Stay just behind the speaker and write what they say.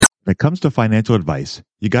When it comes to financial advice,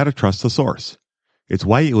 you got to trust the source. It's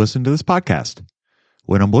why you listen to this podcast.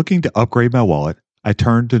 When I'm looking to upgrade my wallet, I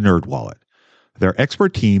turn to NerdWallet. Their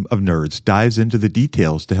expert team of nerds dives into the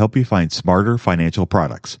details to help you find smarter financial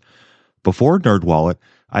products. Before NerdWallet,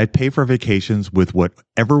 I'd pay for vacations with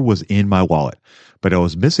whatever was in my wallet, but I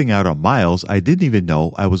was missing out on miles I didn't even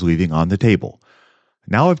know I was leaving on the table.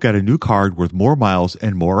 Now I've got a new card worth more miles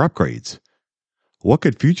and more upgrades. What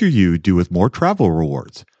could future you do with more travel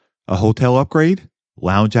rewards? A hotel upgrade?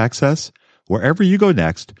 Lounge access? Wherever you go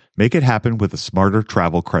next, make it happen with a smarter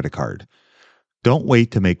travel credit card. Don't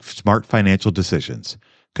wait to make smart financial decisions.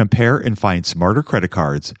 Compare and find smarter credit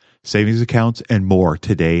cards, savings accounts, and more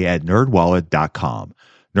today at nerdwallet.com.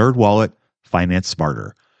 NerdWallet, finance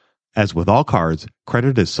smarter. As with all cards,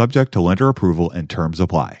 credit is subject to lender approval and terms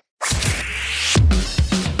apply.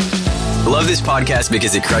 Love this podcast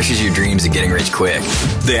because it crushes your dreams of getting rich quick.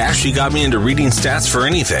 They actually got me into reading stats for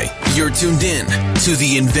anything. You're tuned in to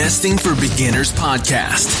the Investing for Beginners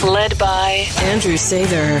podcast. Led by Andrew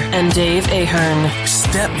Sather and Dave Ahern.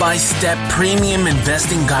 Step-by-step premium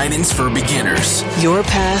investing guidance for beginners. Your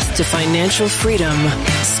path to financial freedom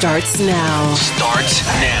starts now. Starts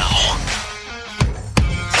now.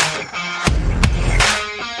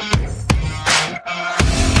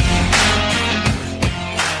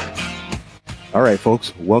 All right,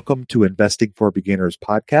 folks, welcome to Investing for Beginners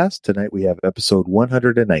podcast. Tonight we have episode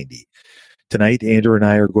 190. Tonight, Andrew and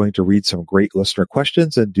I are going to read some great listener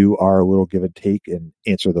questions and do our little give and take and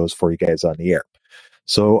answer those for you guys on the air.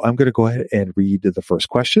 So I'm going to go ahead and read the first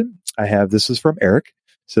question. This is from Eric.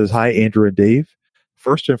 It says, "Hi, Andrew and Dave.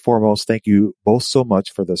 First and foremost, thank you both so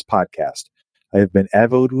much for this podcast. I have been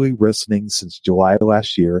avidly listening since July of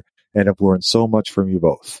last year and have learned so much from you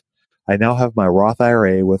both. I now have my Roth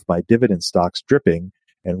IRA with my dividend stocks dripping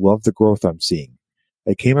and love the growth I'm seeing.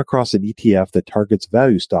 I came across an ETF that targets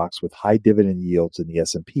value stocks with high dividend yields in the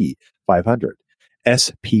S&P 500.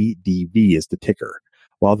 SPDV is the ticker.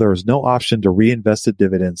 While there is no option to reinvest the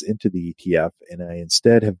dividends into the ETF and I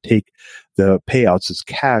instead have take the payouts as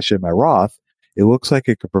cash in my Roth, it looks like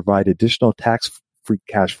it could provide additional tax-free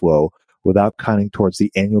cash flow without counting towards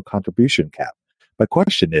the annual contribution cap. My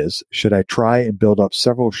question is, should I try and build up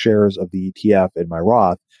several shares of the ETF in my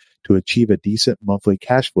Roth to achieve a decent monthly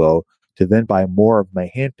cash flow to then buy more of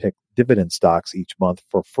my handpicked dividend stocks each month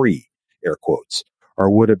for free, air quotes?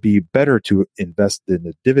 Or would it be better to invest in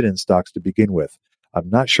the dividend stocks to begin with?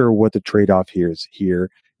 I'm not sure what the trade-off is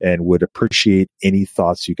here and would appreciate any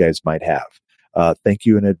thoughts you guys might have. Thank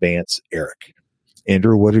you in advance, Eric."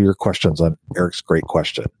 Andrew, what are your questions on Eric's great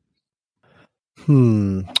question?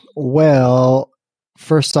 Well,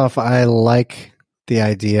 first off, I like the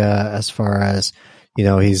idea as far as,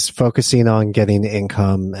 he's focusing on getting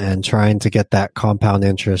income and trying to get that compound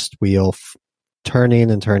interest wheel turning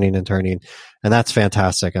and turning and turning. And that's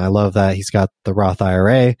fantastic. And I love that he's got the Roth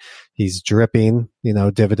IRA. He's dripping,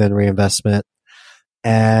 dividend reinvestment.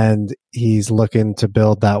 And he's looking to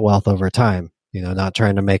build that wealth over time, not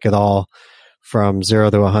trying to make it all from 0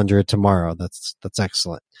 to 100 tomorrow. That's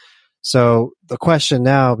excellent. So the question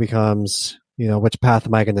now becomes, which path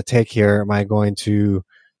am I going to take here? Am I going to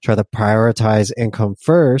try to prioritize income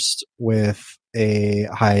first with a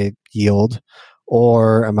high yield,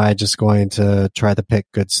 or am I just going to try to pick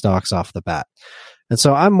good stocks off the bat? And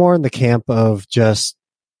so I'm more in the camp of just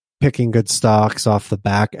picking good stocks off the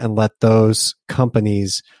back and let those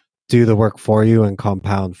companies do the work for you and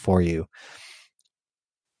compound for you.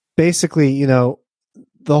 Basically, the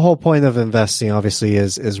whole point of investing obviously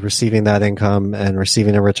is receiving that income and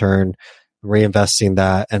receiving a return, reinvesting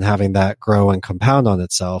that and having that grow and compound on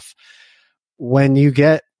itself. When you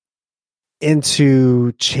get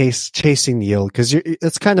into chasing yield, because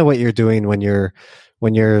it's kind of what you're doing when you're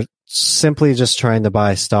simply just trying to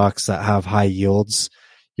buy stocks that have high yields,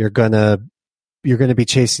 you're gonna be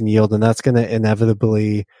chasing yield, and that's gonna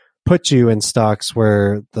inevitably put you in stocks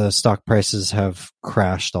where the stock prices have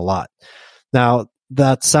crashed a lot. Now,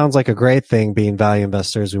 that sounds like a great thing, being value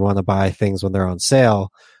investors. We want to buy things when they're on sale.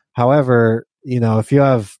 However, if you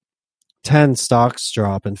have 10 stocks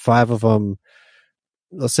drop and 5 of them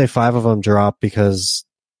drop because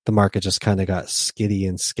the market just kind of got skitty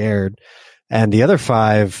and scared, and the other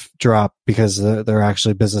 5 drop because they're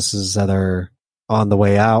actually businesses that are on the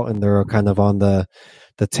way out and they're kind of on the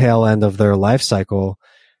tail end of their life cycle,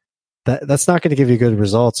 that's not going to give you good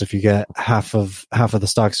results if you get half of the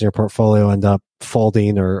stocks in your portfolio end up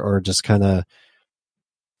folding or just kind of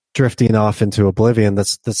drifting off into oblivion.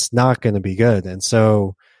 That's not going to be good. And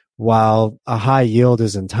so while a high yield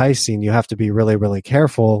is enticing, you have to be really, really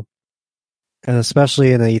careful. And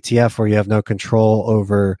especially in an ETF where you have no control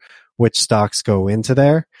over which stocks go into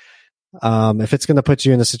there, If it's going to put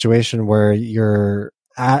you in a situation where you're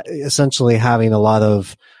essentially having a lot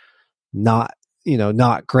of not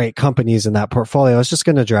great companies in that portfolio, it's just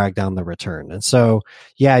going to drag down the return. And so,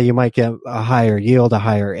 yeah, you might get a higher yield, a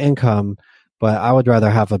higher income, but I would rather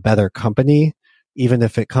have a better company, even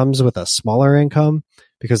if it comes with a smaller income,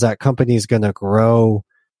 because that company is going to grow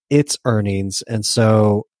its earnings. And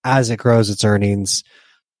so as it grows its earnings,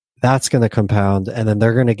 that's going to compound. And then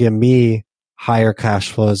they're going to give me higher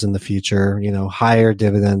cash flows in the future, higher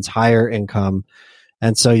dividends, higher income.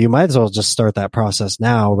 And so you might as well just start that process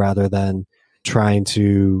now rather than trying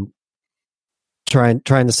to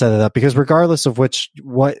set it up, because regardless of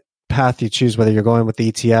what path you choose, whether you're going with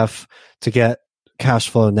the ETF to get cash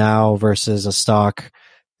flow now versus a stock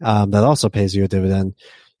that also pays you a dividend,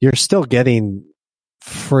 you're still getting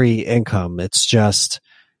free income. It's just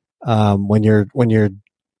when you're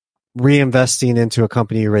reinvesting into a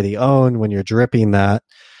company you already own, when you're dripping that,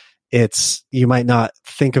 you might not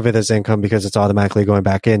think of it as income because it's automatically going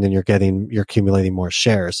back in and you're accumulating more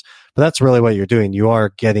shares. But that's really what you're doing. You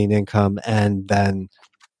are getting income and then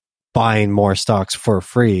buying more stocks for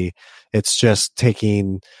free. It's just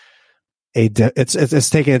taking it's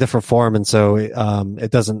taking a different form, and so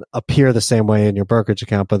it doesn't appear the same way in your brokerage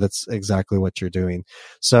account, but that's exactly what you're doing.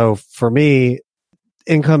 So for me,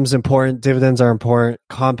 income's important, dividends are important,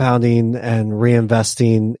 compounding and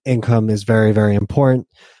reinvesting income is very, very important.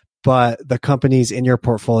 But the companies in your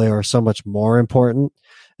portfolio are so much more important.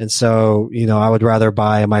 And so, I would rather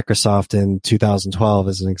buy a Microsoft in 2012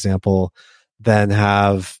 as an example than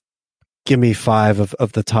give me 5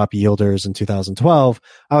 of the top yielders in 2012.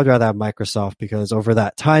 I would rather have Microsoft because over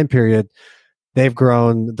that time period, they've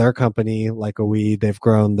grown their company like a weed. They've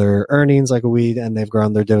grown their earnings like a weed, and they've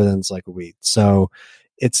grown their dividends like a weed. So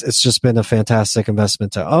it's just been a fantastic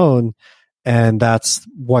investment to own. And that's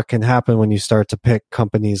what can happen when you start to pick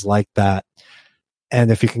companies like that. And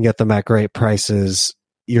if you can get them at great prices,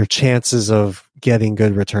 your chances of getting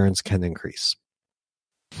good returns can increase.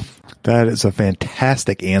 That is a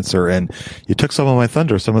fantastic answer. And you took some of my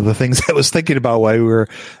thunder, some of the things I was thinking about while we were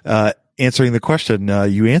answering the question,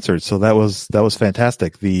 you answered. So that was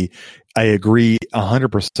fantastic. I agree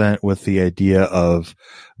 100% with the idea of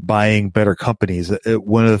buying better companies.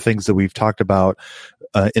 One of the things that we've talked about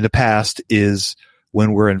in the past is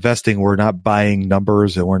when we're investing, we're not buying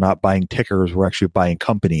numbers and we're not buying tickers. We're actually buying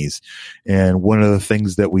companies. And one of the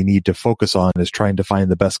things that we need to focus on is trying to find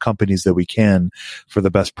the best companies that we can for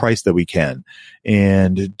the best price that we can,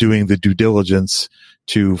 and doing the due diligence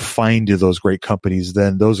to find those great companies.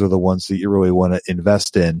 Then those are the ones that you really want to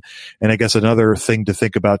invest in. And I guess another thing to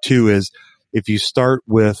think about too is if you start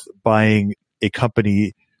with buying a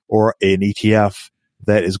company or an ETF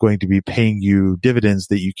that is going to be paying you dividends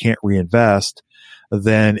that you can't reinvest,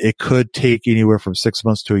 then it could take anywhere from 6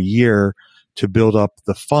 months to a year to build up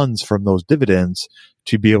the funds from those dividends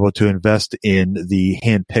to be able to invest in the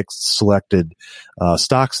hand-picked selected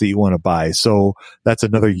stocks that you want to buy. So that's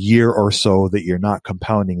another year or so that you're not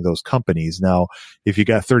compounding those companies. Now, if you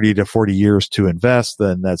got 30 to 40 years to invest,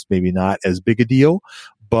 then that's maybe not as big a deal.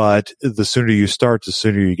 But the sooner you start, the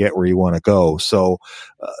sooner you get where you want to go. So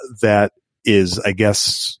that is, I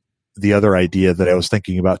guess, the other idea that I was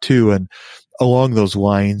thinking about too. And along those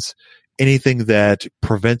lines, anything that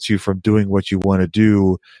prevents you from doing what you want to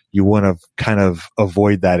do, you want to kind of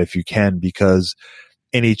avoid that if you can, because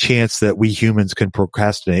any chance that we humans can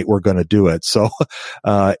procrastinate, we're going to do it. So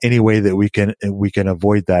any way that we can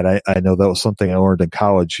avoid that. I know that was something I learned in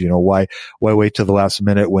college. Why wait till the last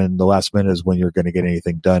minute when the last minute is when you're going to get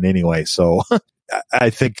anything done anyway? So I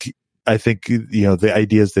think the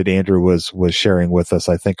ideas that Andrew was sharing with us,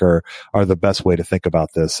 I think are the best way to think about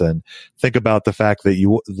this, and think about the fact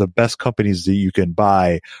that the best companies that you can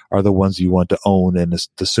buy are the ones you want to own. And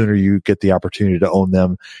the sooner you get the opportunity to own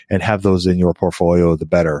them and have those in your portfolio, the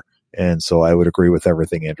better. And so I would agree with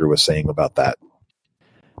everything Andrew was saying about that.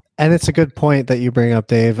 And it's a good point that you bring up,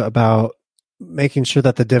 Dave, about making sure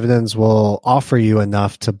that the dividends will offer you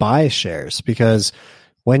enough to buy shares, because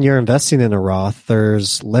when you're investing in a Roth,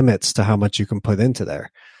 there's limits to how much you can put into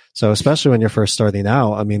there. So especially when you're first starting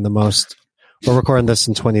out, I mean, we're recording this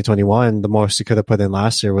in 2021, the most you could have put in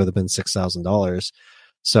last year would have been $6,000.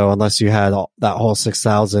 So unless you had that whole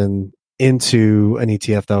 $6,000 into an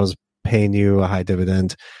ETF that was paying you a high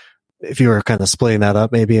dividend, if you were kind of splitting that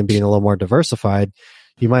up maybe and being a little more diversified,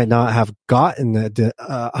 you might not have gotten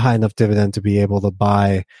a high enough dividend to be able to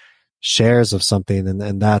buy shares of something.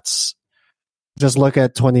 And that's, just look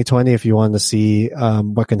at 2020 if you want to see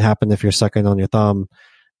what can happen if you're sucking on your thumb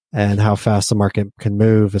and how fast the market can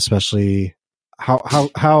move, especially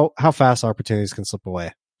how fast opportunities can slip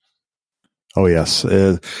away. Oh, yes.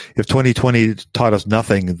 If 2020 taught us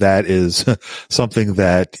nothing, that is something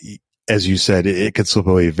that, as you said, it can slip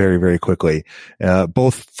away very, very quickly,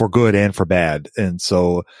 both for good and for bad. And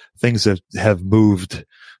so things have moved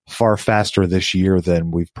far faster this year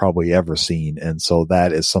than we've probably ever seen. And so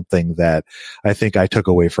that is something that I think I took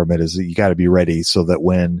away from it, is that you got to be ready so that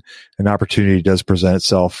when an opportunity does present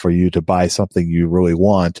itself for you to buy something you really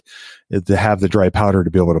want, to have the dry powder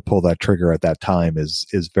to be able to pull that trigger at that time is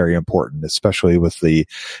very important, especially with the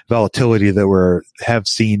volatility that have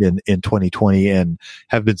seen in 2020 and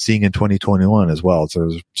have been seeing in 2021 as well. So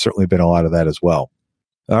there's certainly been a lot of that as well.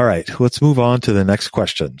 All right, let's move on to the next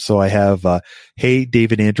question. So I have, hey,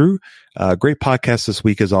 David Andrew, great podcast this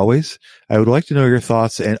week as always. I would like to know your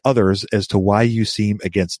thoughts and others as to why you seem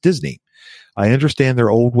against Disney. I understand their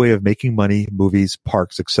old way of making money, movies,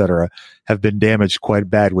 parks, etc., have been damaged quite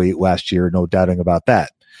badly last year, no doubting about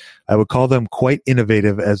that. I would call them quite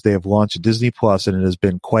innovative as they have launched Disney Plus, and it has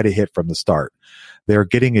been quite a hit from the start. They are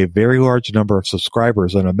getting a very large number of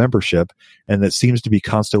subscribers on a membership, and that seems to be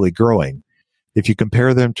constantly growing. If you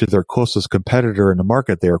compare them to their closest competitor in the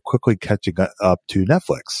market, they are quickly catching up to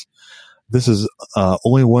Netflix. This is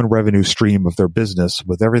only one revenue stream of their business.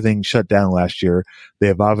 With everything shut down last year, they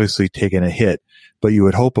have obviously taken a hit, but you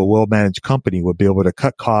would hope a well-managed company would be able to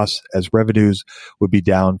cut costs as revenues would be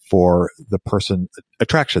down for the person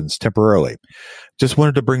attractions temporarily. Just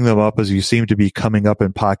wanted to bring them up as you seem to be coming up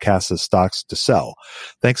in podcasts as stocks to sell.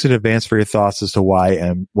 Thanks in advance for your thoughts as to why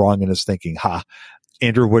I'm wrong in this thinking.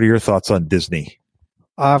 Andrew, what are your thoughts on Disney?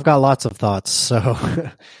 I've got lots of thoughts. So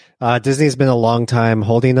Disney's been a long time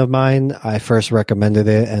holding of mine. I first recommended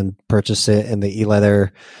it and purchased it in the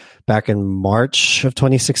e-letter back in March of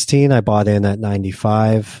 2016. I bought in at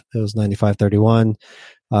 95. It was 95.31.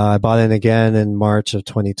 I bought in again in March of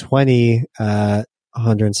 2020 at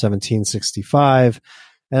 117.65.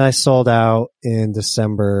 And I sold out in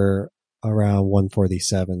December around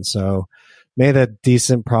 147. So made a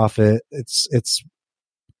decent profit. It's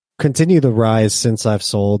continued to rise since I've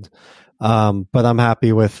sold. But I'm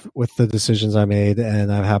happy with the decisions I made,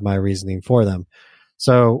 and I have my reasoning for them.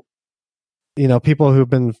 So, people who've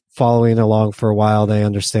been following along for a while, they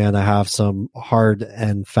understand I have some hard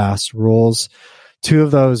and fast rules. Two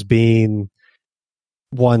of those being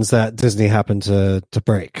ones that Disney happened to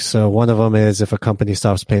break. So one of them is if a company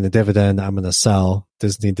stops paying a dividend, I'm going to sell.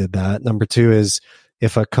 Disney did that. Number two is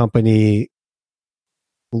if a company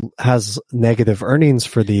has negative earnings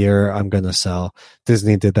for the year, I'm going to sell.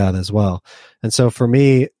 Disney did that as well. And so for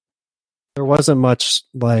me, there wasn't much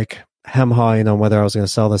like hem-hawing on whether I was going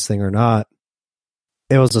to sell this thing or not.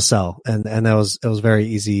 It was a sell. And it was very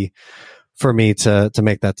easy for me to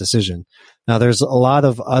make that decision. Now there's a lot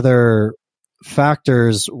of other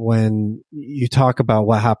factors when you talk about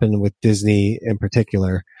what happened with Disney in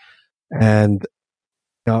particular. And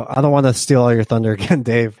I don't want to steal all your thunder again,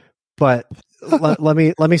 Dave, but let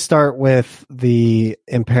me start with the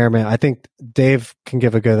impairment. I think Dave can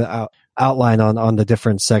give a good outline on the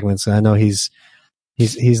different segments. I know he's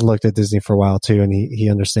looked at Disney for a while too, and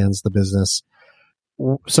he understands the business.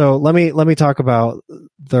 So let me talk about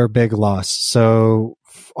their big loss. So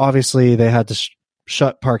obviously they had to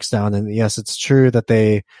shut parks down, and yes, it's true that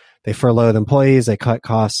they furloughed employees, they cut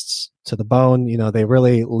costs to the bone. They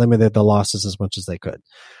really limited the losses as much as they could.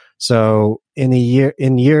 So in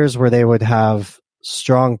years where they would have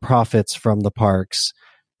strong profits from the parks,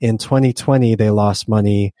 in 2020 they lost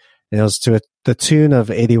money, and it was to the tune of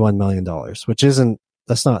 $81 million, which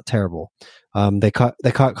that's not terrible. They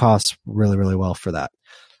cut costs really, really well for that,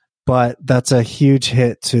 but that's a huge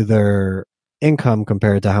hit to their income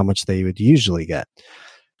compared to how much they would usually get.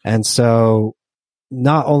 And so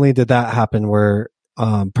not only did that happen where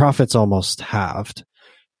profits almost halved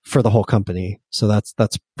for the whole company. So that's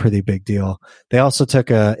pretty big deal. They also took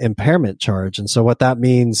a impairment charge. And so what that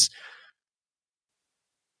means,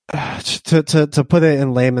 to put it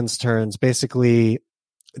in layman's terms, basically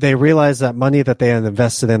they realized that money that they had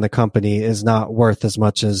invested in the company is not worth as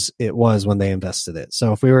much as it was when they invested it.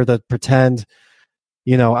 So if we were to pretend,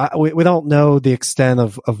 we don't know the extent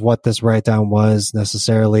of what this write down was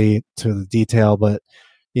necessarily to the detail, but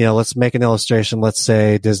let's make an illustration. Let's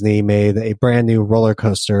say Disney made a brand new roller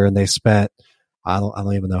coaster and they spent, I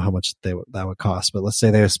don't even know how much that would cost, but let's say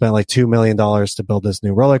they spent like $2 million to build this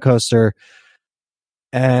new roller coaster.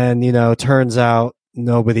 And, turns out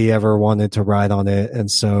nobody ever wanted to ride on it. And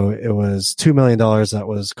so it was $2 million that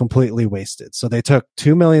was completely wasted. So they took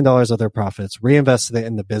 $2 million of their profits, reinvested it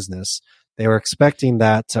in the business. They were expecting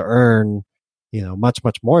that to earn, much,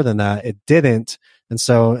 much more than that. It didn't. And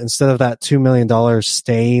so instead of that $2 million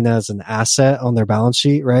staying as an asset on their balance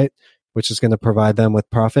sheet, right, which is going to provide them with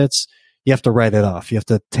profits, you have to write it off. You have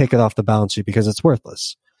to take it off the balance sheet because it's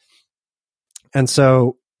worthless. And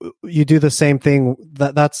so you do the same thing.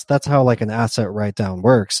 That's how like an asset write down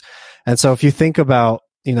works. And so if you think about,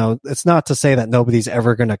 it's not to say that nobody's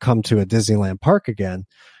ever going to come to a Disneyland park again,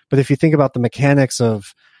 but if you think about the mechanics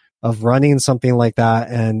of running something like that,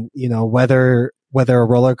 and whether a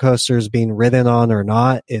roller coaster is being ridden on or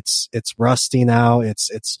not, it's rusting out,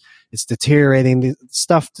 it's deteriorating. The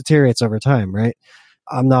stuff deteriorates over time, right?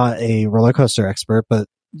 I'm not a roller coaster expert, but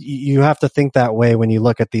you have to think that way when you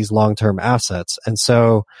look at these long-term assets. And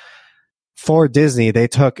so for Disney, they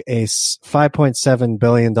took a $5.7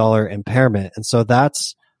 billion impairment. And so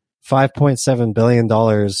that's $5.7 billion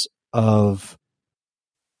of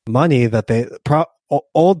money that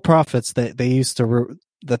old profits that they used to,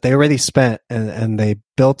 that they already spent and they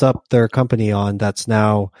built up their company on, that's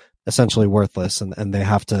now essentially worthless. And they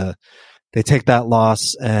take that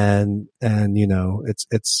loss and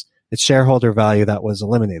it's shareholder value that was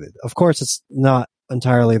eliminated. Of course, it's not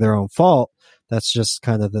entirely their own fault. That's just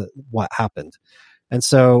kind of what happened. And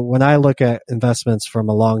so when I look at investments from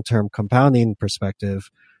a long-term compounding perspective,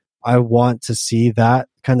 I want to see that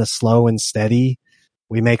kind of slow and steady.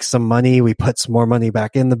 We make some money, we put some more money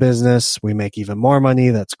back in the business, we make even more money,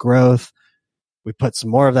 that's growth. We put some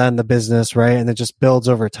more of that in the business, right? And it just builds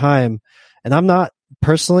over time. And I'm not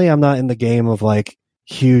in the game of like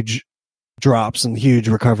huge drops and huge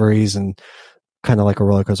recoveries and kind of like a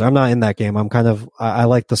roller coaster. I'm not in that game. I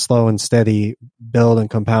like the slow and steady build and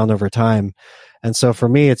compound over time. And so for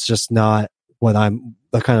me, it's just not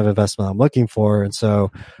the kind of investment I'm looking for. And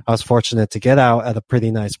so I was fortunate to get out at a pretty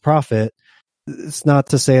nice profit. It's not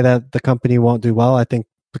to say that the company won't do well. I think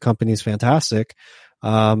the company's fantastic.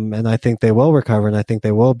 And I think they will recover, and I think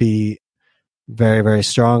they will be very, very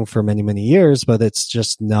strong for many, many years, but it's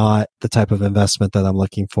just not the type of investment that I'm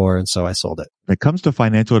looking for. And so I sold it. When it comes to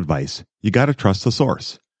financial advice, you got to trust the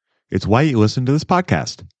source. It's why you listen to this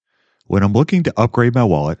podcast. When I'm looking to upgrade my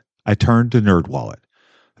wallet, I turn to NerdWallet.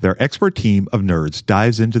 Their expert team of nerds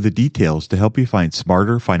dives into the details to help you find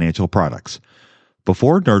smarter financial products.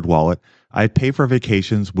 Before NerdWallet, I'd pay for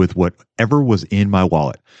vacations with whatever was in my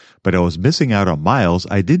wallet, but I was missing out on miles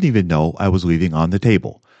I didn't even know I was leaving on the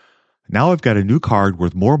table. Now I've got a new card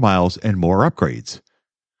worth more miles and more upgrades.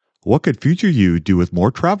 What could future you do with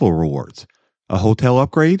more travel rewards? A hotel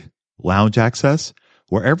upgrade? Lounge access?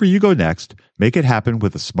 Wherever you go next, make it happen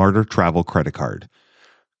with a smarter travel credit card.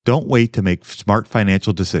 Don't wait to make smart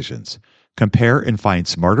financial decisions. Compare and find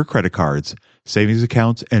smarter credit cards, savings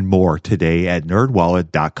accounts, and more today at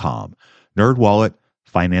nerdwallet.com. NerdWallet,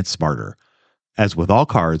 finance smarter. As with all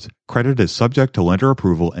cards, credit is subject to lender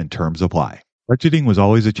approval and terms apply. Budgeting was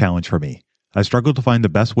always a challenge for me. I struggled to find the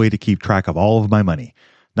best way to keep track of all of my money,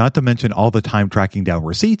 not to mention all the time tracking down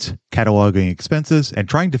receipts, cataloging expenses, and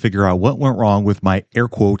trying to figure out what went wrong with my air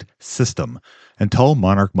quote system until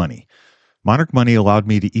Monarch Money. Monarch Money allowed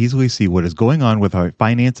me to easily see what is going on with my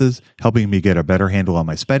finances, helping me get a better handle on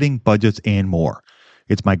my spending, budgets, and more.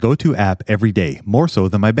 It's my go-to app every day, more so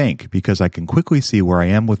than my bank, because I can quickly see where I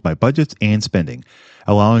am with my budgets and spending,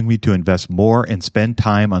 allowing me to invest more and spend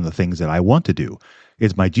time on the things that I want to do.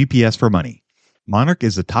 It's my GPS for money. Monarch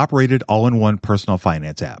is the top-rated all-in-one personal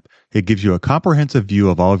finance app. It gives you a comprehensive view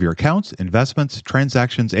of all of your accounts, investments,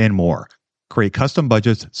 transactions, and more. Create custom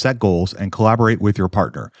budgets, set goals, and collaborate with your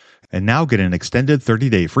partner. And now get an extended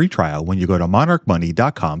 30-day free trial when you go to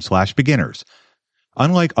monarchmoney.com/beginners.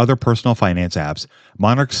 Unlike other personal finance apps,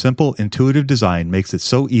 Monarch's simple, intuitive design makes it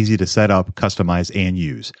so easy to set up, customize, and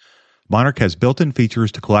use. Monarch has built-in features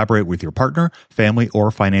to collaborate with your partner, family, or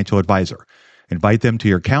financial advisor. Invite them to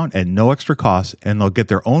your account at no extra cost, and they'll get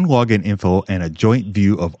their own login info and a joint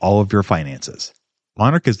view of all of your finances.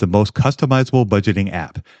 Monarch is the most customizable budgeting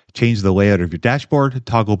app. Change the layout of your dashboard,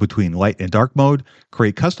 toggle between light and dark mode,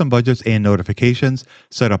 create custom budgets and notifications,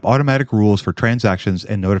 set up automatic rules for transactions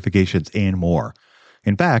and notifications, and more.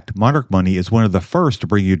 In fact, Monarch Money is one of the first to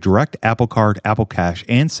bring you direct Apple Card, Apple Cash,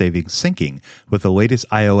 and savings syncing with the latest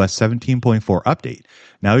iOS 17.4 update.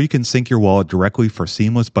 Now you can sync your wallet directly for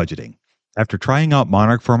seamless budgeting. After trying out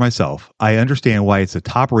Monarch for myself, I understand why it's a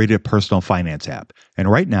top-rated personal finance app. And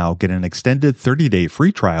right now, get an extended 30-day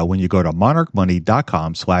free trial when you go to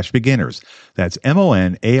monarchmoney.com/beginners. That's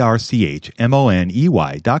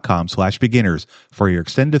monarchmoney.com/beginners for your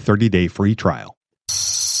extended 30-day free trial.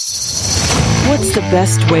 What's the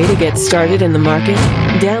best way to get started in the market?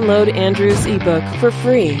 Download Andrew's ebook for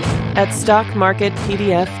free at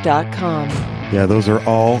stockmarketpdf.com. Yeah, those are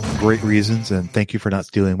all great reasons, and thank you for not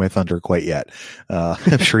stealing my thunder quite yet.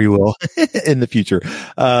 I'm sure you will in the future.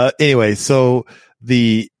 Anyway, so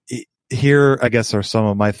here, I guess, are some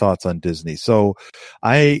of my thoughts on Disney. So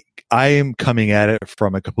I I am coming at it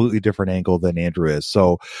from a completely different angle than Andrew is.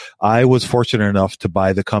 So I was fortunate enough to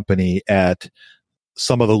buy the company at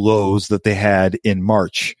some of the lows that they had in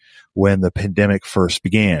March when the pandemic first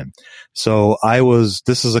began. So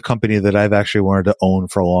this is a company that I've actually wanted to own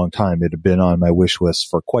for a long time. It had been on my wish list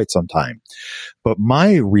for quite some time. But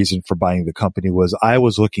my reason for buying the company was I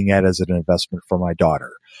was looking at it as an investment for my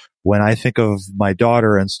daughter. When I think of my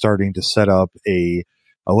daughter and starting to set up a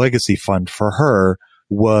legacy fund for her,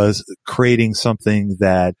 was creating something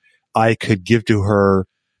that I could give to her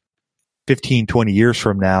 15, 20 years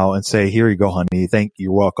from now and say, here you go, honey.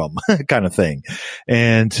 You're welcome kind of thing.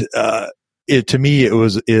 And, to me,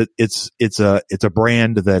 it's a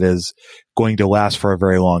brand that is going to last for a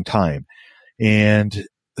very long time. And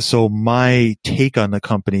so my take on the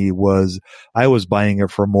company was I was buying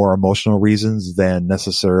it for more emotional reasons than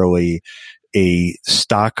necessarily a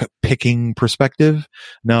stock picking perspective.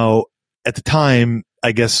 Now, at the time,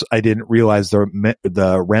 I guess I didn't realize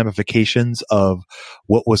the ramifications of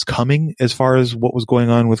what was coming as far as what was going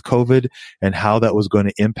on with COVID and how that was going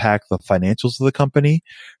to impact the financials of the company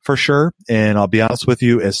for sure. And I'll be honest with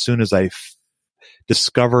you, as soon as I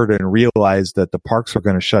discovered and realized that the parks were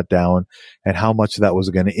going to shut down and how much that was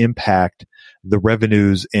going to impact the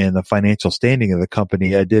revenues and the financial standing of the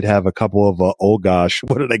company, I did have a couple of, oh gosh,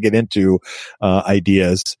 what did I get into,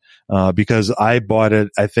 ideas. Because I bought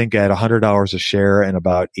it, I think at $100 a share and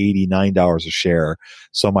about $89 a share.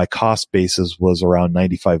 So my cost basis was around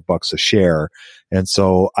 $95 a share. And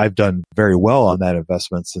so I've done very well on that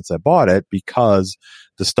investment since I bought it because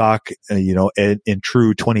the stock, in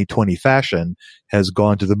true 2020 fashion has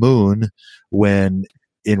gone to the moon when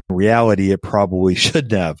in reality it probably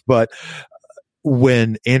shouldn't have. But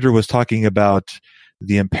when Andrew was talking about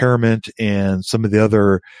the impairment and some of the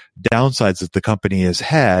other downsides that the company has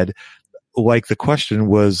had, like the question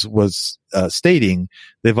was stating,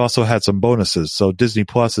 they've also had some bonuses. So Disney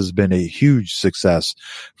Plus has been a huge success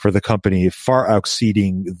for the company, far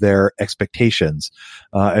exceeding their expectations.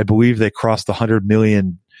 I believe they crossed the 100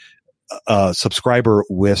 million subscriber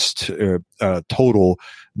list total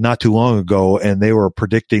not too long ago, and they were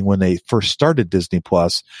predicting when they first started Disney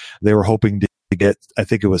Plus, they were hoping to get, I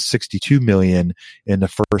think it was 62 million in the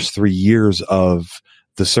first 3 years of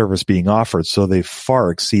the service being offered. So they far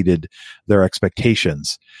exceeded their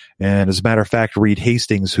expectations. And as a matter of fact, Reed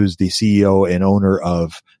Hastings, who's the CEO and owner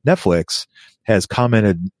of Netflix, has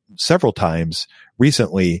commented several times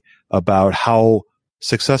recently about how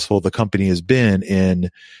successful the company has been in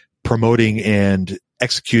promoting and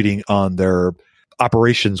executing on their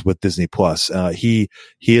operations with Disney Plus. He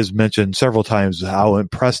has mentioned several times how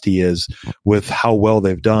impressed he is with how well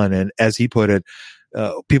they've done. And as he put it,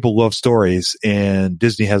 people love stories, and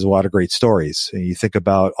Disney has a lot of great stories. And you think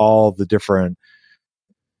about all the different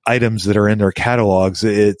items that are in their catalogs,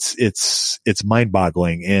 it's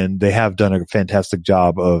mind-boggling. And they have done a fantastic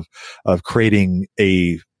job of creating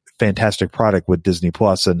a fantastic product with Disney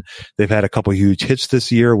Plus. And they've had a couple huge hits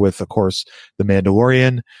this year with, of course, The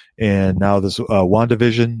Mandalorian and now this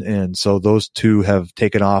WandaVision. And so those two have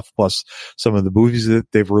taken off, plus some of the movies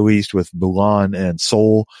that they've released with Mulan and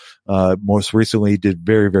Soul, most recently did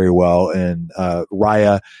very, very well. And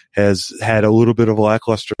Raya has had a little bit of a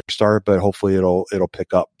lackluster start, but hopefully it'll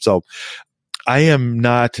pick up. So I am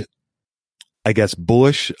not, I guess,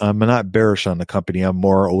 bullish. I'm not bearish on the company. I'm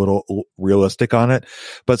more a little realistic on it.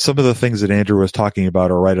 But some of the things that Andrew was talking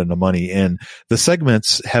about are right on the money. And the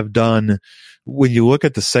segments have done, when you look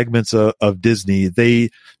at the segments of Disney,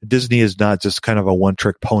 Disney is not just kind of a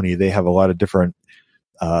one-trick pony. They have a lot of different,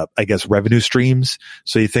 I guess, revenue streams.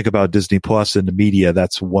 So you think about Disney Plus and the media,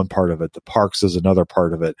 that's one part of it. The parks is another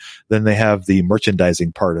part of it. Then they have the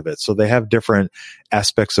merchandising part of it. So they have different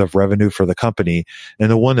aspects of revenue for the company.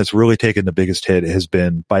 And the one that's really taken the biggest hit has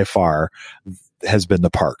been, by far, has been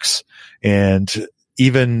the parks. And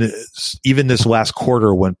even this last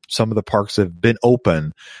quarter, when some of the parks have been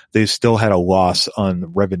open, they've still had a loss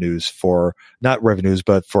on revenues for, not revenues,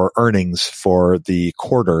 but for earnings for the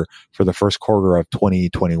quarter, for the first quarter of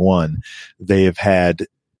 2021. They have had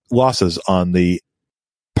losses on the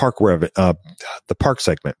park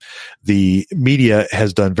segment. The media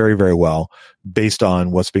has done very, very well based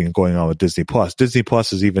on what's been going on with Disney Plus. Disney Plus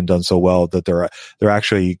has even done so well that they're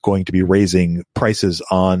actually going to be raising prices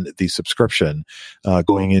on the subscription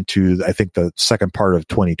going into, I think, the second part of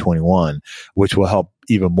 2021, which will help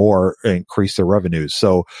even more increase their revenues.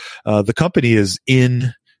 So the company is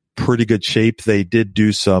in pretty good shape. They did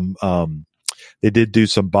do some They did do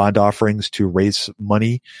some bond offerings to raise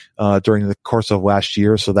money during the course of last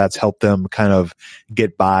year, so that's helped them kind of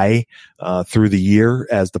get by through the year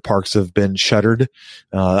as the parks have been shuttered.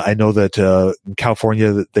 I know that in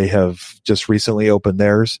California that they have just recently opened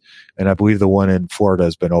theirs, and I believe the one in Florida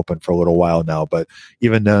has been open for a little while now. But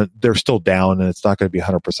even they're still down, and it's not going to be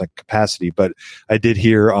 100% capacity. But I did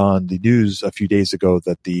hear on the news a few days ago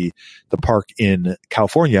that the park in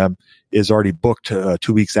California is already booked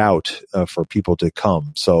 2 weeks out for people to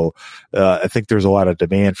come. So I think there's a lot of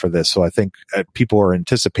demand for this. So I think people are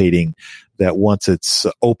anticipating that once it's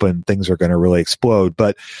open, things are going to really explode.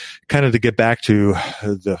 But kind of to get back to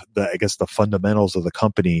I guess the fundamentals of the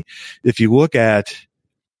company, if you look at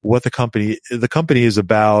what the company is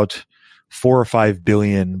about 4 or 5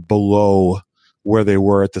 billion below where they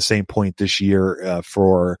were at the same point this year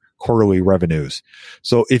for quarterly revenues.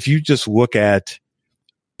 So if you just look at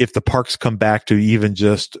if the parks come back to even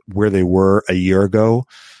just where they were a year ago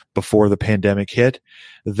before the pandemic hit,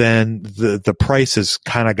 then the price has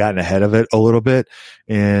kind of gotten ahead of it a little bit.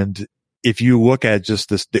 And if you look at just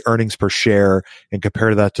the earnings per share and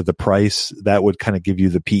compare that to the price, that would kind of give you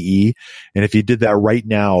the PE. And if you did that right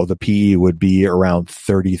now, the PE would be around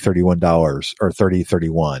 $30-$31 or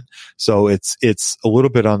 $30-$31. So it's a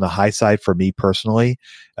little bit on the high side for me personally.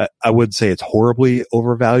 I wouldn't say it's horribly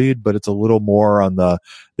overvalued, but it's a little more on the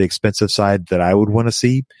expensive side that I would want to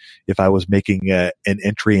see if I was making an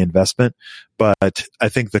entry investment. But I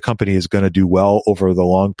think the company is going to do well over the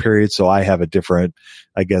long period. So I have a different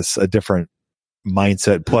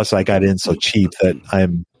mindset. Plus I got in so cheap that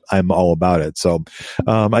I'm all about it. So,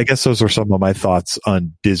 I guess those are some of my thoughts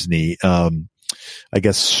on Disney. I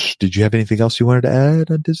guess, did you have anything else you wanted to add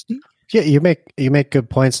on Disney? Yeah, you make good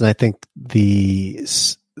points. And I think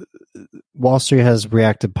Wall Street has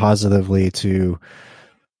reacted positively to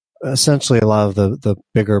essentially a lot of the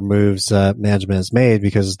bigger moves that management has made,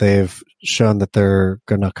 because they've shown that they're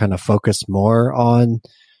going to kind of focus more on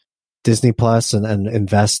Disney Plus and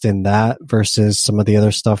invest in that versus some of the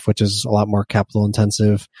other stuff, which is a lot more capital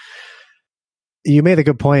intensive. You made a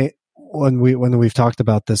good point when we've talked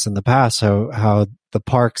about this in the past, how the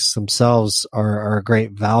parks themselves are a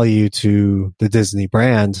great value to the Disney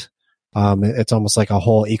brand. It's almost like a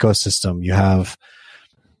whole ecosystem. You have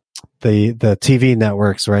the TV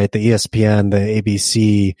networks, right? The ESPN, the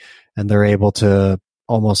ABC, and they're able to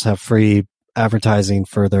almost have free advertising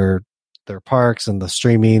for their parks and the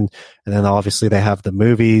streaming. And then obviously they have the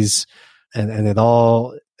movies, and it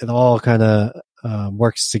all kind of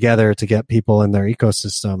works together to get people in their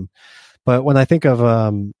ecosystem. But when I think of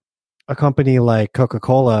a company like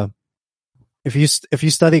Coca-Cola, if you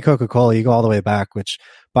study Coca-Cola, you go all the way back, which,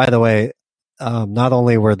 by the way, not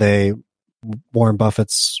only were they Warren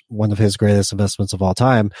Buffett's one of his greatest investments of all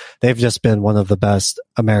time, they've just been one of the best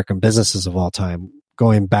American businesses of all time,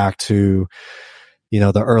 going back to,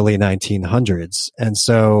 the early 1900s. And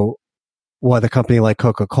so what a company like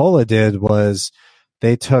Coca-Cola did was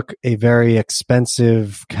they took a very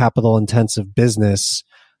expensive, capital intensive business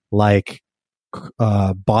like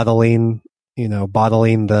bottling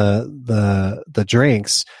the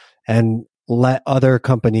drinks, and let other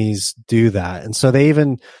companies do that. And so they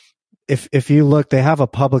even, if you look, they have a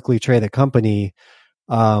publicly traded company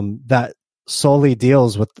that solely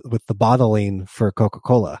deals with the bottling for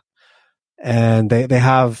Coca-Cola. And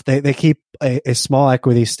they keep a small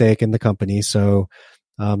equity stake in the company. So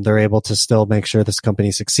they're able to still make sure this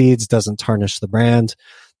company succeeds, doesn't tarnish the brand.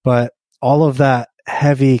 But all of that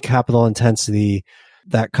heavy capital intensity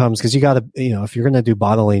that comes, because you got to, if you're going to do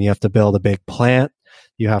bottling, you have to build a big plant.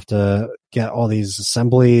 You have to get all these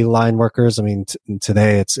assembly line workers. I mean,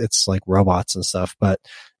 today it's like robots and stuff, but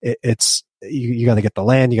it's you got to get the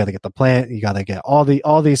land, you got to get the plant, you got to get all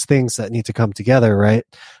these things that need to come together, right?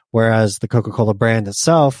 Whereas the Coca-Cola brand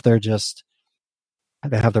itself, they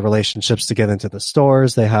have the relationships to get into the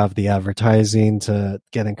stores, they have the advertising to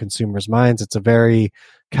get in consumers' minds. It's a very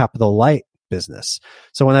capital light business.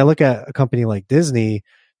 So when I look at a company like Disney,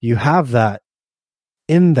 you have that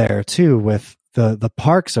in there too. With the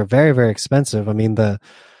parks are very, very expensive. I mean, the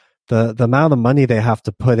amount of money they have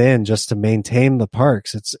to put in just to maintain the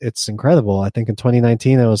parks, it's incredible. I think in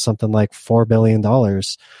 2019 it was something like $4 billion,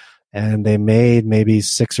 and they made maybe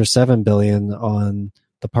 $6 or $7 billion on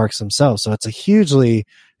the parks themselves. So it's a hugely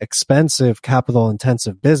expensive, capital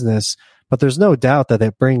intensive business, but there's no doubt that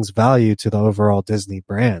it brings value to the overall Disney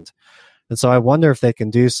brand. And so I wonder if they can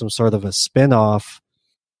do some sort of a spin-off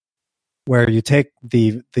where you take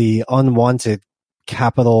the unwanted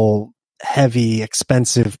capital heavy,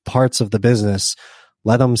 expensive parts of the business,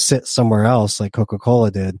 let them sit somewhere else like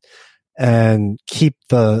Coca-Cola did, and keep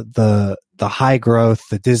the high growth,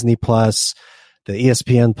 the Disney Plus, the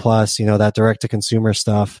ESPN Plus, that direct to consumer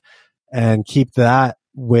stuff, and keep that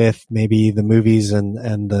with maybe the movies and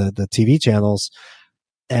the TV channels.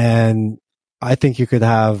 And I think you could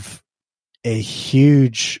have a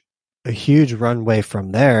huge runway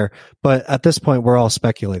from there. But at this point, we're all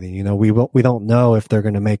speculating. We don't know if they're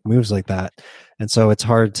going to make moves like that, and so it's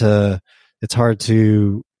hard to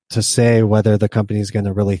say whether the company is going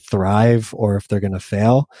to really thrive or if they're going to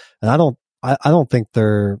fail. And I don't think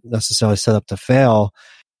they're necessarily set up to fail,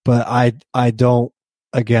 but I don't.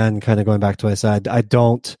 Again, kind of going back to what I said, I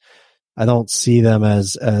don't see them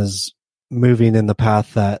as moving in the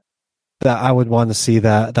path that I would want to see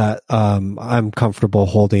that I'm comfortable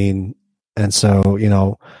holding. And so,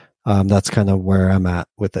 that's kind of where I'm at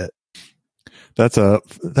with it. That's a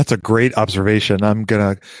great observation. I'm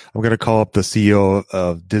gonna call up the CEO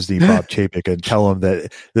of Disney, Bob Chapek, and tell him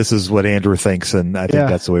that this is what Andrew thinks, and I think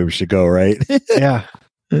that's the way we should go, right? Yeah.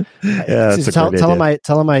 Yeah, tell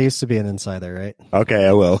him I used to be an insider, right? Okay,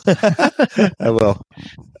 I will. I will.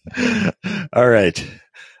 All right.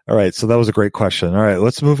 So that was a great question. All right,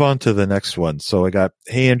 let's move on to the next one. So I got,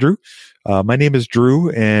 hey Andrew, my name is Drew,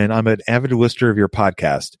 and I'm an avid listener of your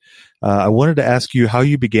podcast. I wanted to ask you how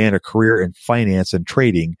you began a career in finance and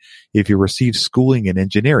trading if you received schooling in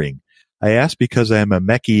engineering. I asked because I am a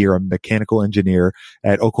mechie or a mechanical engineer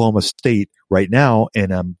at Oklahoma State right now,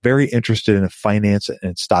 and I'm very interested in finance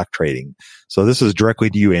and stock trading. So this is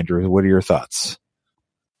directly to you, Andrew. What are your thoughts?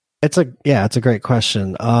 It's a great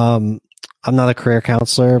question. I'm not a career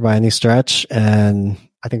counselor by any stretch, and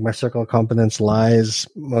I think my circle of competence lies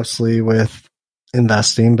mostly with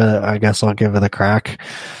investing, but I guess I'll give it a crack.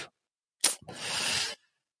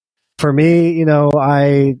 For me,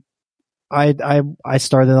 I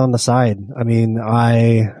started on the side. I mean,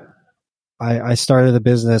 I started a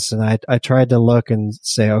business, and I tried to look and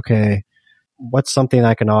say, okay, what's something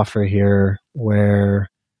I can offer here where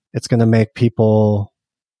it's going to make people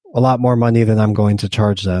a lot more money than I'm going to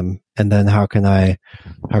charge them, and then how can I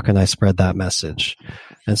spread that message?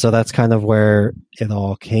 And so that's kind of where it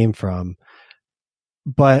all came from.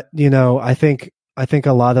 But I think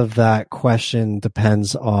a lot of that question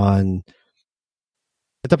depends on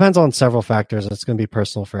several factors. It's going to be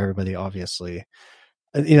personal for everybody, obviously.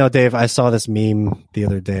 Dave, I saw this meme the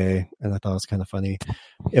other day, and I thought it was kind of funny.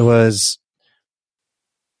 It was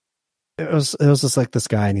just like this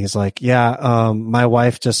guy, and he's like, my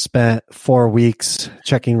wife just spent 4 weeks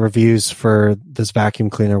checking reviews for this vacuum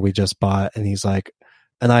cleaner we just bought. And he's like,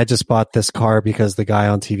 and I just bought this car because the guy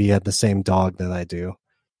on TV had the same dog that I do.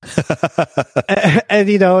 and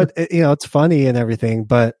it's funny and everything,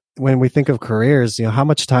 but when we think of careers, how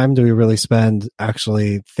much time do we really spend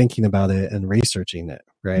actually thinking about it and researching it,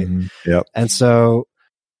 right? Mm-hmm. Yep. And so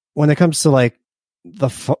when it comes to like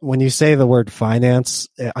when you say the word finance,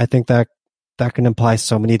 I think that can imply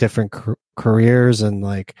so many different careers and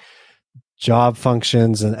like job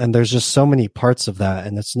functions, and there's just so many parts of that,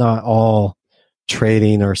 and it's not all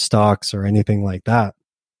trading or stocks or anything like that.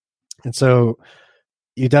 And so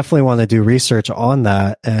you definitely want to do research on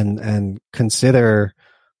that and consider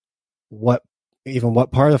what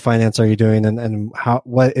part of finance are you doing, and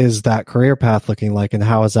what is that career path looking like, and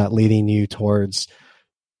how is that leading you towards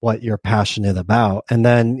what you're passionate about. And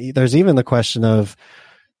then there's even the question of,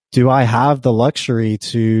 do I have the luxury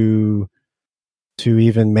to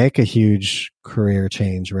even make a huge career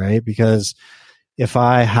change, right? Because if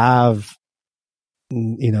I have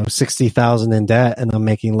 60,000 in debt and I'm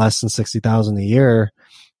making less than 60,000 a year,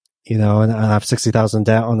 and I have 60,000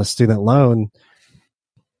 debt on a student loan,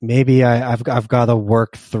 maybe I've got to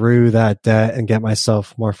work through that debt and get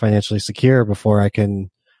myself more financially secure before I can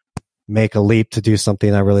make a leap to do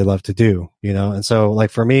something I really love to do, And so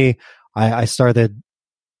like for me, I started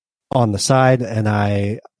on the side, and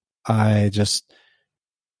I just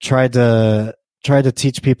tried to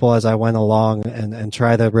teach people as I went along, and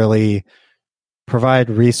try to really provide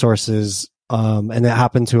resources. And it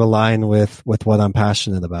happened to align with what I'm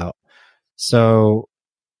passionate about. So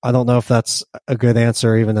I don't know if that's a good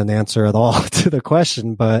answer, or even an answer at all to the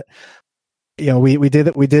question, but we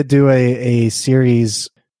did do a series,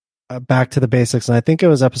 Back to the Basics, and I think it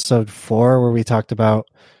was episode 4 where we talked about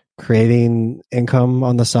creating income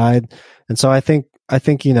on the side. And so I think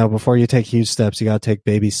before you take huge steps, you got to take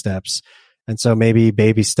baby steps. And so maybe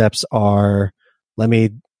baby steps are, let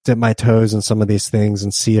me dip my toes in some of these things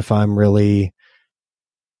and see if I'm really,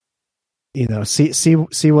 see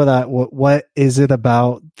what is it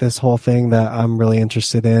about this whole thing that I'm really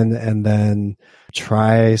interested in, and then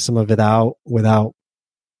try some of it out without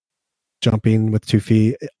jumping with 2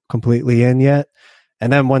 feet completely in yet.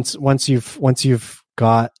 And then once you've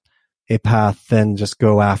got a path, then just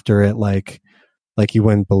go after it like like you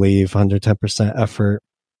wouldn't believe, 110% effort,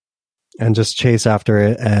 and just chase after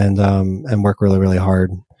it and work really, really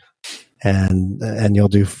hard. And you'll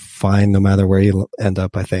do fine no matter where you end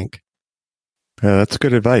up, I think. That's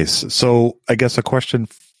good advice. So I guess a question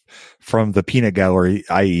from the peanut gallery,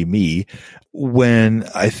 i.e. me, when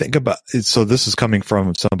I think about it, so this is coming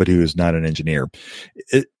from somebody who is not an engineer.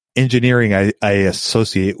 Engineering, I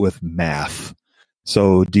associate with math.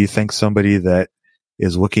 So do you think somebody that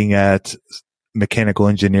is looking at mechanical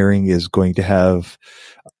engineering is going to have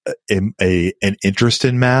an interest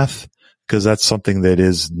in math? Because that's something that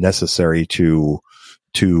is necessary to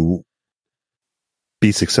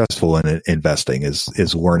be successful in investing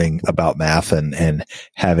is learning about math and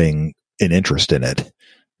having an interest in it.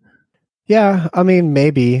 Yeah, I mean,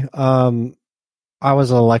 maybe. I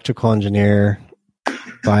was an electrical engineer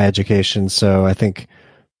by education, so I think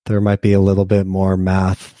there might be a little bit more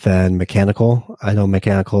math than mechanical. I know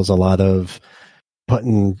mechanical is a lot of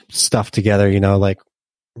putting stuff together, like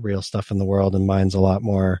real stuff in the world, and mine's a lot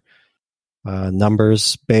more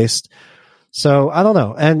numbers based. So I don't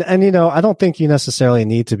know. And I don't think you necessarily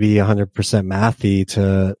need to be 100% mathy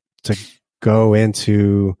to go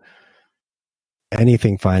into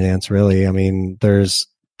anything finance, really. I mean, there's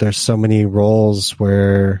so many roles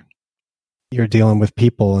where you're dealing with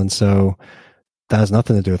people, and so that has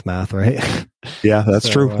nothing to do with math, right? Yeah, that's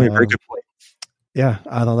true. Very good point. Yeah,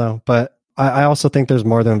 I don't know. But I also think there's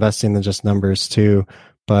more to investing than just numbers too.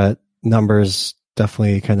 But numbers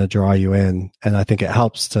definitely kind of draw you in. And I think it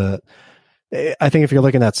helps I think if you're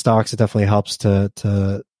looking at stocks, it definitely helps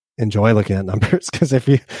to enjoy looking at numbers. Because if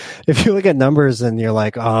you look at numbers and you're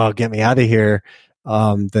like, oh, get me out of here,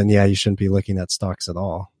 then yeah, you shouldn't be looking at stocks at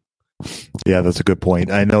all. Yeah, that's a good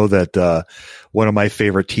point. I know that one of my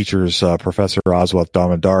favorite teachers, Professor Oswald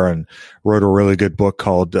Damodaran, wrote a really good book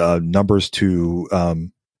called Numbers to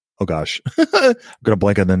oh gosh, I'm going to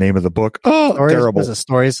blank on the name of the book. Oh, Stories, terrible. Was it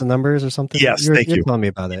Stories and Numbers or something? Yes, thank you. You're telling me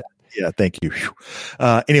about it. Yeah, thank you.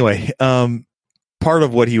 Anyway, part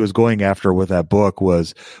of what he was going after with that book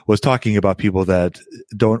was talking about people that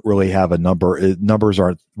don't really have a number. Numbers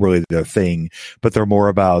aren't really their thing, but they're more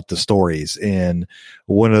about the stories. And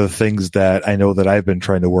one of the things that I know that I've been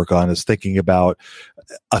trying to work on is thinking about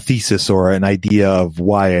a thesis or an idea of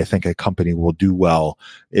why I think a company will do well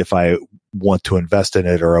if I want to invest in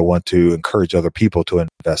it or I want to encourage other people to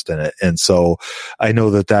invest in it. And so I know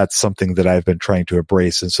that that's something that I've been trying to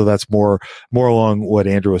embrace. And so that's more along what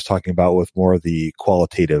Andrew was talking about with more of the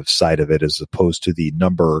qualitative side of it as opposed to the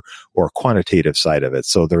number or quantitative side of it.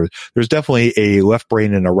 So there's definitely a left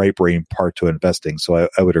brain and a right brain part to investing. So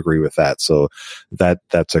I would agree with that. So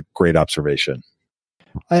that's a great observation.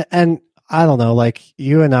 And I don't know, like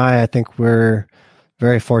you and I think we're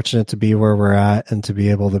very fortunate to be where we're at and to be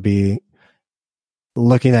able to be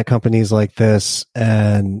looking at companies like this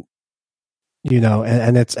and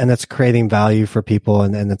it's creating value for people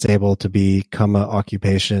and it's able to become an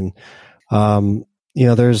occupation.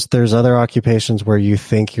 There's other occupations where you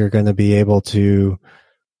think you're going to be able to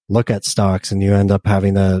look at stocks and you end up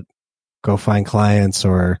having to go find clients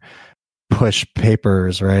or push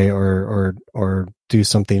papers, right? Or do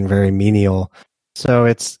something very menial. So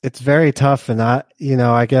it's very tough. And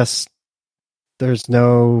I guess there's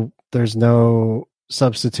no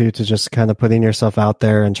substitute to just kind of putting yourself out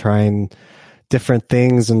there and trying different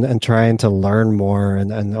things and trying to learn more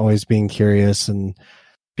and always being curious and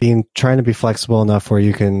trying to be flexible enough where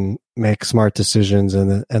you can make smart decisions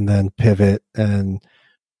and then pivot and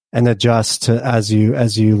adjust to as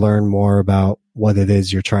you learn more about what it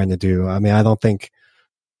is you're trying to do. I mean, I don't think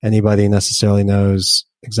anybody necessarily knows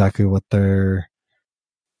exactly what they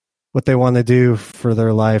want to do for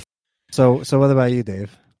their life. So what about you,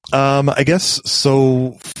 Dave? I guess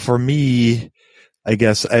so. For me, I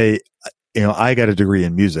guess I got a degree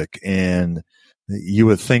in music, and you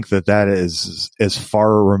would think that is as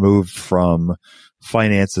far removed from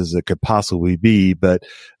finance as it could possibly be, but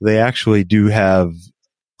they actually do have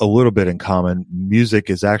a little bit in common. Music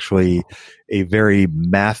is actually a very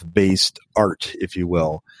math-based art, if you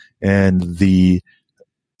will, and the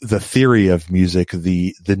theory of music,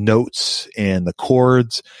 the notes and the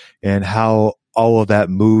chords and how all of that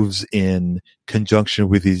moves in conjunction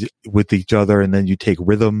with each other. And then you take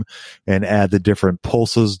rhythm and add the different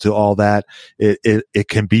pulses to all that. It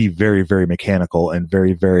can be very, very mechanical and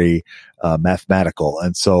very, very mathematical.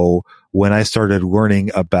 And so when I started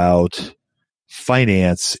learning about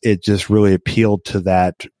finance, it just really appealed to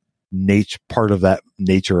that part of that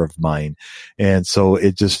nature of mine. And so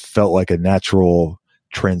it just felt like a natural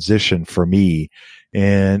transition for me.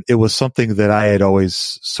 And it was something that I had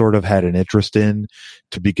always sort of had an interest in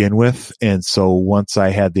to begin with. And so once I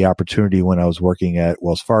had the opportunity when I was working at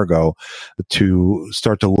Wells Fargo to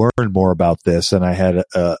start to learn more about this, and I had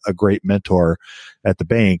a great mentor at the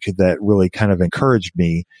bank that really kind of encouraged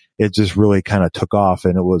me, it just really kind of took off.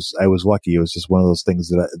 And I was lucky. It was just one of those things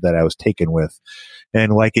that I was taken with.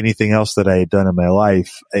 And like anything else that I had done in my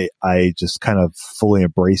life, I just kind of fully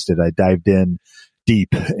embraced it. I dived in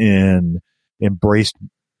deep and embraced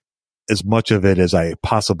as much of it as I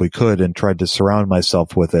possibly could and tried to surround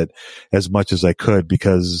myself with it as much as I could,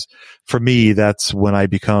 because for me, that's when I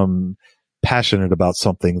become passionate about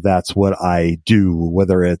something. That's what I do,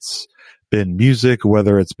 whether it's been music,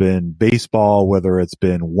 whether it's been baseball, whether it's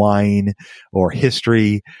been wine or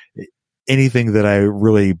history, anything that I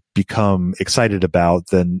really become excited about,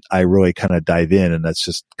 then I really kind of dive in, and that's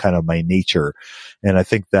just kind of my nature. And I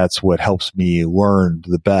think that's what helps me learn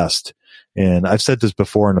the best. And I've said this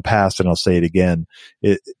before in the past, and I'll say it again.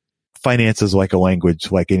 Finance is like a language,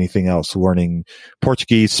 like anything else. Learning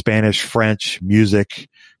Portuguese, Spanish, French, music,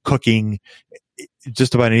 cooking,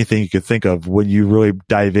 just about anything you could think of. When you really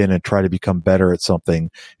dive in and try to become better at something,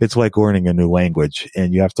 it's like learning a new language,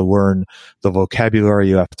 and you have to learn the vocabulary,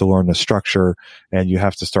 you have to learn the structure, and you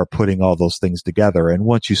have to start putting all those things together. And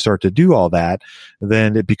once you start to do all that,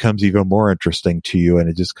 then it becomes even more interesting to you, and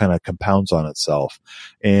it just kind of compounds on itself.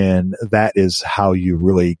 And that is how you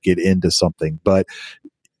really get into something. But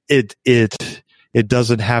it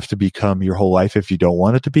doesn't have to become your whole life if you don't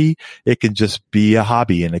want it to be. It can just be a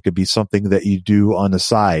hobby, and it could be something that you do on the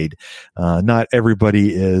side. Not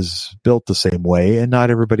everybody is built the same way, and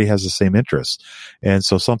not everybody has the same interests. And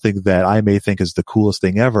so something that I may think is the coolest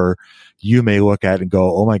thing ever, you may look at and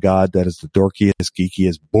go, oh my God, that is the dorkiest,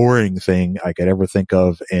 geekiest, boring thing I could ever think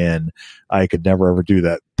of, and I could never ever do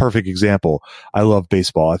that. Perfect example. I love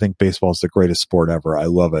baseball. I think baseball is the greatest sport ever. I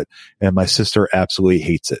love it. And my sister absolutely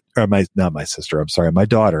hates it. Or not my sister, I'm sorry. My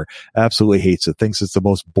daughter absolutely hates it, thinks it's the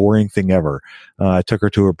most boring thing ever. I took her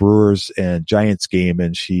to a Brewers and Giants game,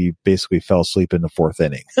 and she basically fell asleep in the fourth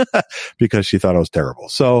inning because she thought it was terrible.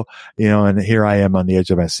 So, and here I am on the edge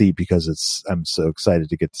of my seat because I'm so excited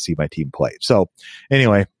to get to see my team play. So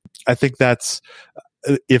anyway, I think that's,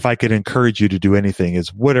 if I could encourage you to do anything,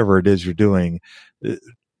 is whatever it is you're doing,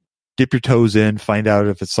 dip your toes in, find out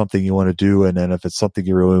if it's something you want to do. And then if it's something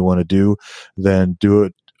you really want to do, then do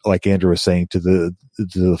it, like Andrew was saying, to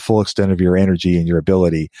the full extent of your energy and your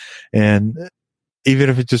ability. And even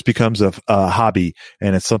if it just becomes a hobby,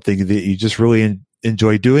 and it's something that you just really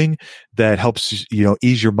enjoy doing, that helps,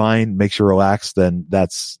 ease your mind, makes you relax, then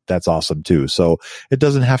that's awesome too. So you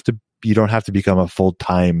don't have to become a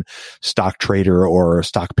full-time stock trader or a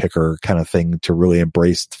stock picker kind of thing to really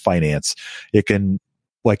embrace finance. It can,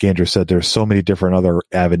 like Andrew said, there's so many different other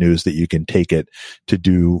avenues that you can take it to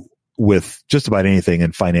do with just about anything,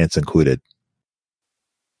 and finance included.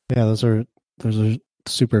 Yeah, those are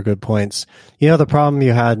super good points. The problem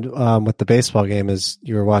you had with the baseball game is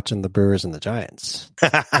you were watching the Brewers and the Giants.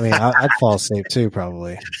 I mean, I'd fall asleep too,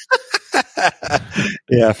 probably.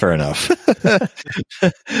 Yeah, fair enough.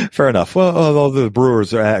 Fair enough. Well, although the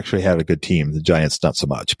Brewers actually had a good team, the Giants not so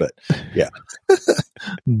much, but yeah.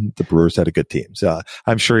 The Brewers had a good team. So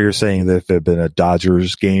I'm sure you're saying that if it had been a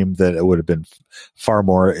Dodgers game, that it would have been far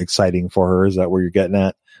more exciting for her. Is that where you're getting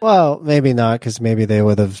at? Well, maybe not, because maybe they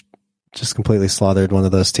would have just completely slaughtered one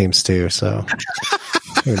of those teams too. So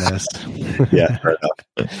who knows? Yeah, fair enough.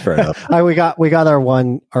 Fair enough. We got our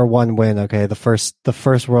one win. Okay, the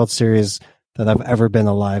first World Series that I've ever been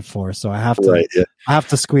alive for. So I have to I have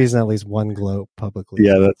to squeeze in at least one gloat publicly.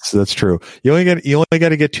 Yeah, that's true. You only got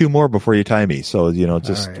to get two more before you tie me. So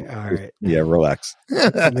just all right. Yeah, relax.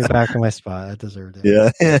 Put me back in my spot. I deserved it.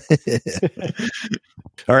 Yeah.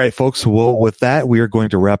 All right, folks. Well, with that, we are going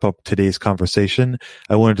to wrap up today's conversation.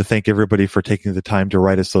 I wanted to thank everybody for taking the time to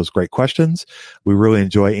write us those great questions. We really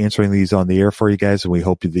enjoy answering these on the air for you guys, and we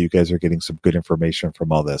hope that you guys are getting some good information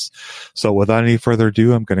from all this. So without any further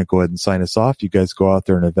ado, I'm going to go ahead and sign us off. You guys go out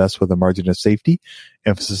there and invest with a margin of safety.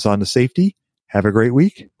 Emphasis on the safety. Have a great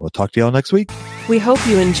week. We'll talk to y'all next week. We hope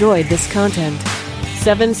you enjoyed this content.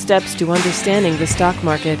 7 Steps to Understanding the Stock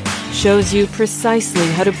Market shows you precisely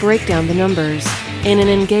how to break down the numbers in an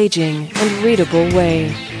engaging and readable way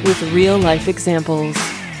with real-life examples.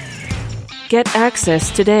 Get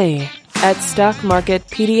access today at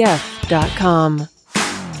stockmarketpdf.com.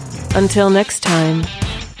 Until next time,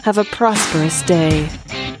 have a prosperous day.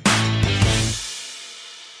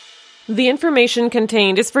 The information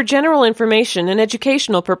contained is for general information and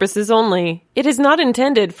educational purposes only. It is not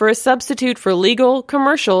intended for a substitute for legal,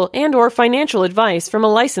 commercial, and/or financial advice from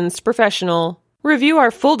a licensed professional. Review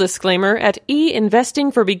our full disclaimer at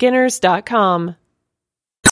einvestingforbeginners.com.